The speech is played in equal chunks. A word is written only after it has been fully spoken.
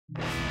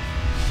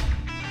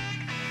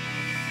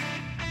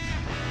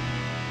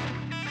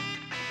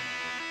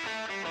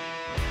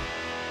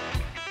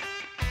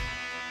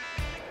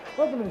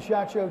Welcome to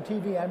SHOT Show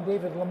TV. I'm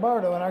David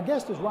Lombardo, and our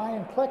guest is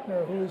Ryan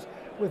Kleckner, who is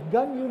with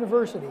Gun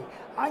University.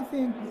 I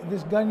think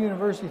this Gun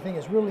University thing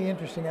is really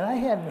interesting, and I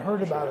hadn't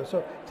heard about it,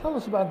 so tell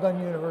us about Gun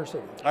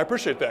University. I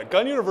appreciate that.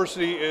 Gun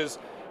University is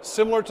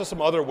similar to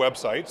some other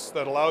websites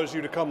that allows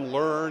you to come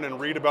learn and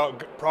read about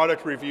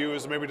product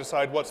reviews and maybe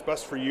decide what's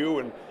best for you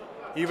and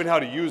even how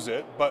to use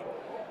it. But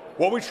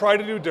what we try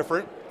to do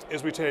different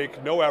is we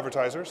take no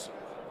advertisers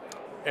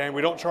and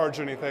we don't charge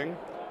anything.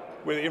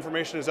 The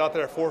information is out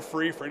there for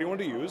free for anyone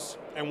to use.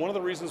 And one of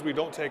the reasons we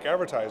don't take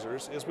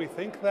advertisers is we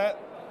think that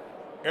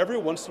every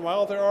once in a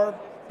while there are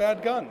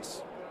bad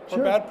guns or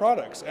bad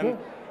products. And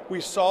we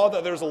saw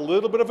that there's a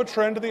little bit of a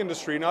trend in the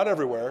industry, not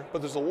everywhere,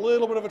 but there's a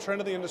little bit of a trend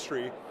in the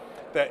industry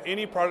that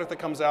any product that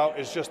comes out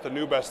is just the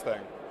new best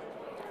thing.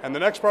 And the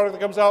next product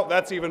that comes out,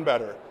 that's even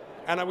better.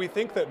 And we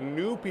think that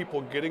new people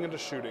getting into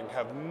shooting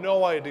have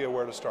no idea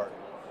where to start.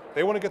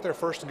 They want to get their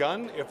first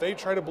gun. If they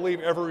try to believe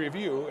every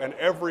review and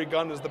every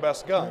gun is the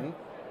best gun,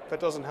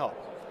 that doesn't help.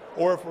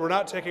 Or if we're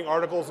not taking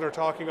articles and are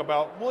talking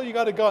about, well, you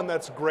got a gun,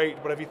 that's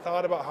great, but have you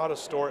thought about how to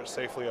store it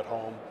safely at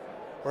home?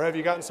 Or have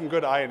you gotten some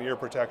good eye and ear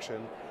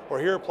protection? Or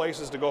here are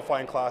places to go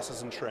find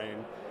classes and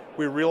train.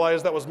 We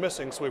realized that was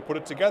missing, so we put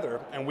it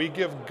together, and we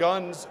give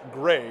guns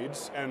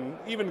grades, and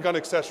even gun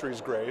accessories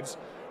grades,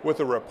 with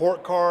a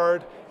report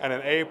card and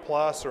an A+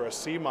 or a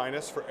C-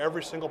 for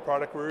every single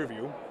product we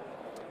review.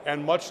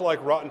 And much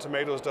like Rotten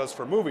Tomatoes does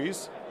for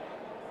movies,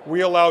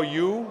 we allow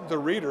you, the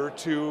reader,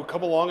 to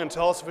come along and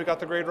tell us if we got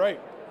the grade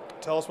right.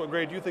 Tell us what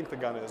grade you think the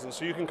gun is. And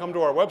so you can come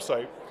to our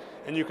website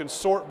and you can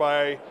sort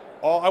by,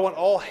 I want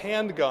all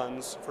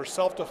handguns for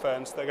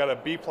self-defense that got a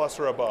B+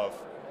 or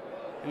above.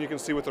 And you can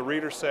see what the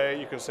readers say,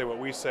 you can say what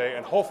we say,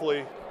 and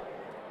hopefully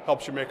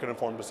helps you make an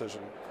informed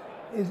decision.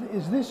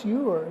 Is this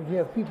you, or do you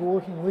have people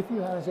working with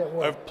you? How does that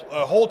work? I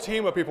have a whole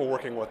team of people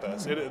working with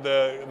us.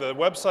 The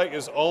website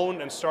is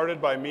owned and started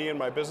by me and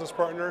my business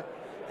partner,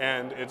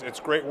 and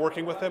it's great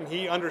working with him.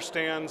 He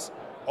understands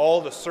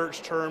all the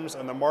search terms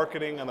and the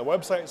marketing and the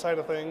website side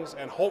of things,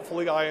 and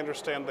hopefully I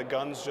understand the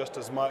guns just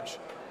as much.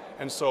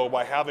 And so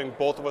by having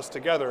both of us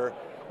together,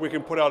 we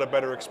can put out a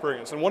better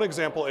experience. And one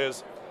example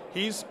is,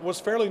 he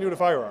was fairly new to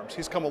firearms.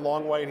 He's come a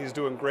long way and he's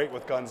doing great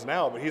with guns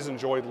now, but he's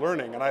enjoyed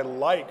learning, and I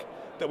like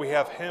that we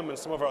have him and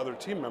some of our other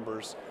team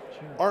members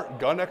aren't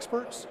gun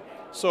experts.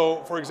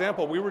 So for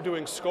example, we were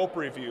doing scope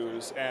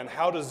reviews and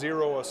how to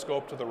zero a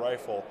scope to the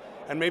rifle,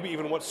 and maybe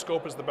even what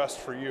scope is the best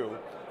for you.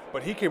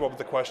 But he came up with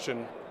the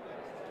question,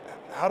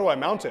 how do I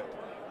mount it?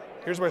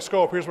 Here's my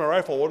scope, here's my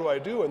rifle, what do I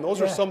do? And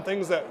those are some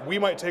things that we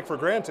might take for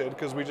granted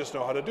because we just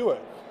know how to do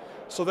it.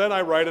 So then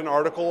I write an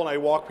article and I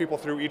walk people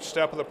through each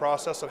step of the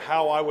process of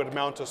how I would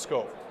mount a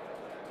scope.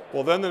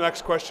 Well, then the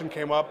next question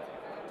came up,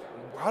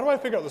 how do I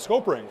figure out the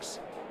scope rings?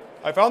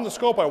 I found the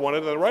scope I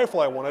wanted and the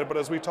rifle I wanted, but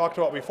as we talked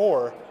about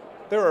before,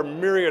 there are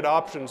myriad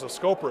options of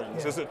scope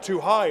rings. Is it too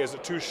high? Is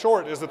it too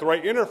short? Is it the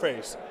right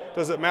interface?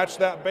 Does it match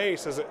that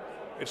base?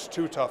 It's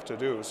too tough to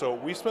do. So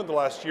we spent the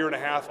last year and a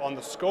half on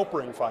the scope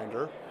ring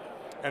finder,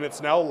 and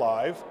it's now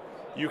live.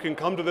 You can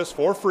come to this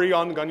for free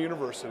on Gun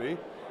University,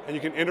 and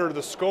you can enter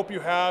the scope you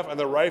have and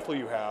the rifle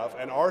you have,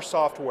 and our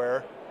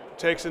software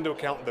takes into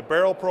account the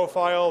barrel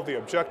profile, the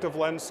objective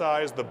lens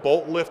size, the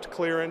bolt lift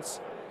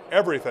clearance,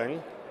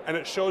 everything, and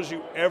it shows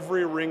you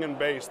every ring and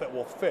base that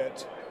will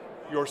fit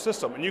your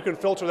system. And you can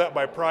filter that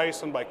by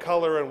price and by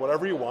color and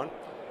whatever you want,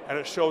 and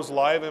it shows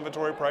live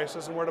inventory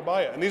prices and where to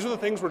buy it. And these are the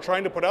things we're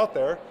trying to put out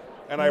there,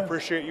 and I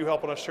appreciate you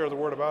helping us share the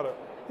word about it.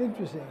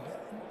 Interesting.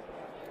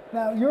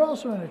 Now, you're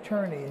also an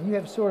attorney, and you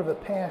have sort of a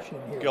passion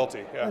here.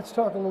 Guilty, yeah. Let's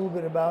talk a little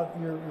bit about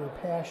your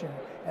passion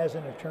as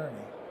an attorney.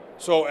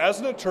 So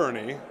as an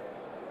attorney,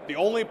 the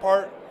only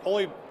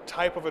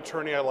type of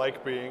attorney I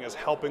like being is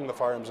helping the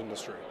firearms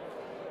industry.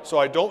 So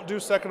I don't do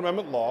Second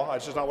Amendment law,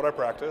 that's just not what I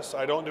practice.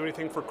 I don't do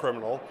anything for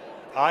criminal.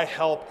 I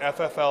help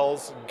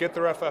FFLs get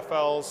their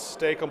FFLs,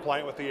 stay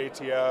compliant with the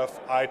ATF,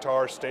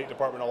 ITAR, State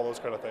Department, all those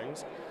kind of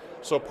things.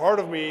 So part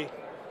of me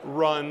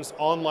runs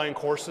online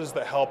courses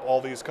that help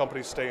all these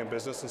companies stay in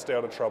business and stay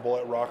out of trouble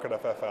at Rocket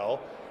FFL.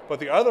 But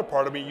the other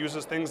part of me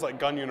uses things like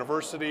Gun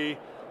University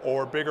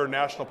or bigger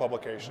national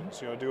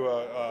publications. Do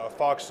a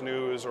Fox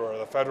News or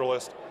the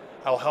Federalist.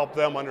 I'll help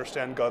them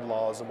understand gun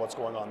laws and what's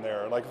going on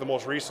there. Like the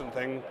most recent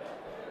thing,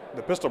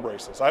 the pistol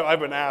braces.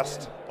 I've been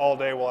asked all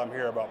day while I'm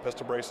here about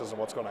pistol braces and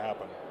what's going to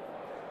happen.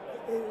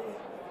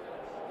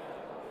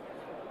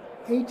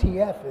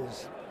 ATF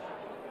is,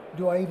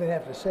 do I even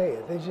have to say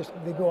it?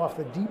 They go off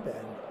the deep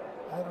end.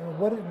 I don't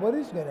know what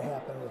is going to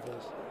happen with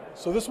this.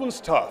 So this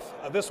one's tough.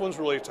 This one's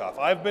really tough.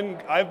 I've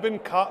been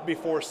caught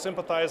before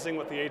sympathizing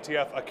with the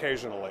ATF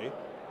occasionally,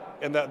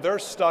 in that they're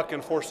stuck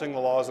enforcing the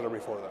laws that are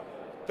before them.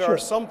 There are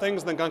some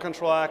things in the Gun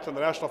Control Act and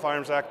the National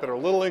Firearms Act that are a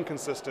little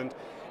inconsistent,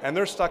 and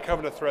they're stuck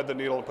having to thread the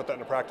needle and put that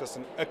into practice,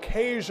 and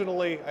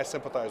occasionally I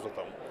sympathize with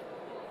them.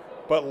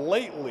 But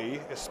lately,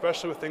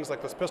 especially with things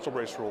like this pistol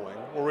brace ruling,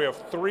 where we have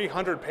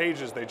 300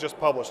 pages they just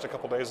published a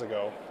couple days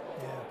ago,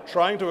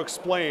 trying to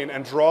explain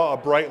and draw a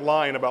bright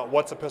line about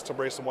what's a pistol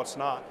brace and what's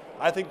not,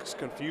 I think it's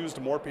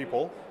confused more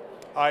people.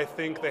 I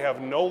think they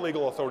have no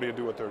legal authority to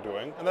do what they're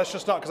doing, and that's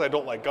just not because I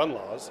don't like gun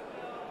laws.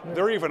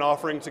 They're even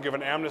offering to give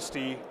an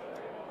amnesty.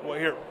 Well,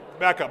 here,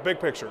 back up, big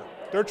picture.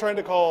 They're trying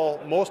to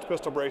call most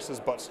pistol braces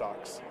butt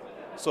stocks.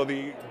 So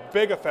the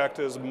big effect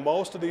is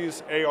most of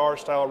these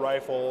AR-style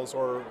rifles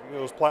or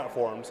those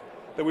platforms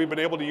that we've been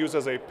able to use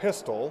as a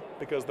pistol,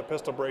 because the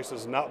pistol brace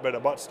has not been a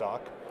butt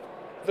stock,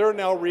 they're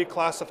now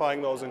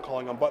reclassifying those and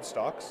calling them butt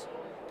stocks,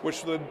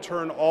 which would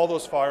turn all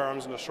those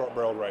firearms into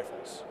short-barreled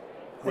rifles.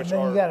 And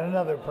then you got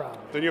another problem.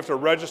 Then you have to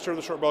register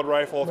the short-barreled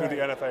rifle through the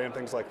Right. NFA and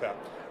things like that.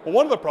 Well,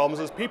 one of the problems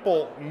is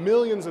people,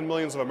 millions and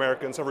millions of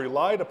Americans, have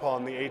relied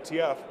upon the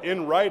ATF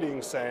in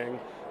writing saying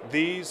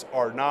these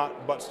are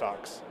not butt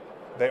stocks.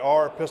 They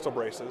are pistol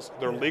braces.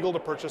 They're legal to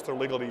purchase. They're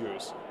legal to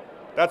use.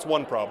 That's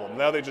one problem.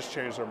 Now they just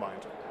changed their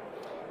mind.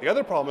 The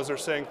other problem is they're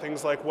saying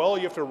things like, well,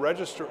 you have to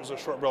register as a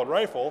short-barreled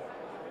rifle,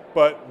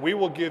 but we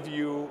will give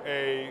you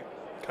a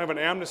kind of an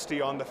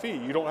amnesty on the fee.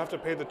 You don't have to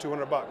pay the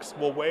 $200.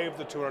 We'll waive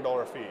the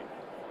 $200 fee.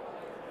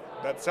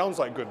 That sounds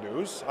like good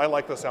news. I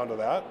like the sound of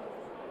that.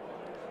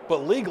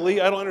 But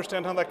legally, I don't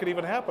understand how that could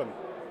even happen.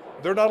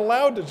 They're not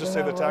allowed to just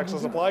say the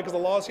taxes apply because the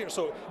law is here.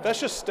 So that's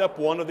just step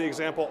one of the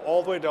example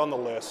all the way down the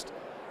list.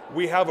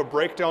 We have a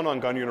breakdown on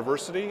Gun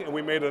University, and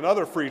we made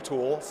another free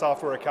tool,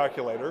 software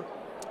calculator,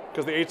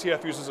 because the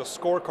ATF uses a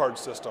scorecard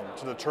system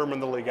to determine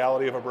the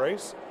legality of a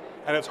brace,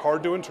 and it's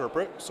hard to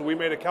interpret. So we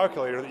made a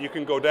calculator that you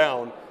can go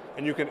down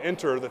and you can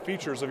enter the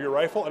features of your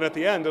rifle, and at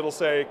the end it'll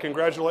say,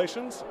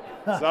 congratulations,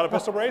 it's not a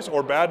pistol brace,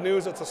 or bad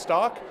news, it's a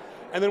stock.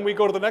 And then we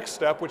go to the next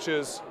step, which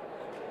is,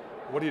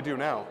 what do you do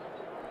now?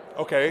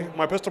 Okay,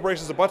 my pistol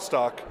brace is a butt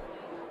stock.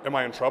 Am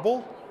I in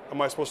trouble? Am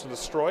I supposed to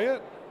destroy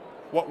it?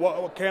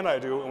 What can I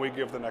do? And we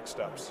give the next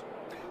steps.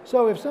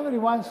 So if somebody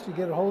wants to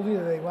get a hold of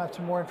you, they want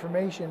some more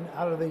information,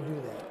 how do they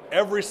do that?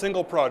 Every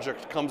single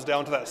project comes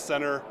down to that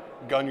center,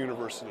 Gun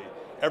University.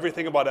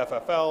 Everything about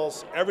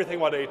FFLs, everything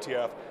about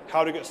ATF,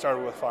 how to get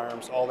started with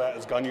firearms, all that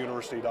is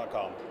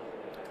gununiversity.com.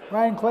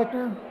 Ryan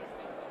Kleckner,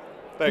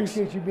 Thanks.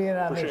 appreciate you being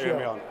on Appreciate the you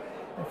having show. me on.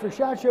 And for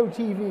SHOT Show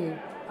TV,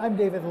 I'm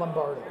David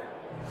Lombardo.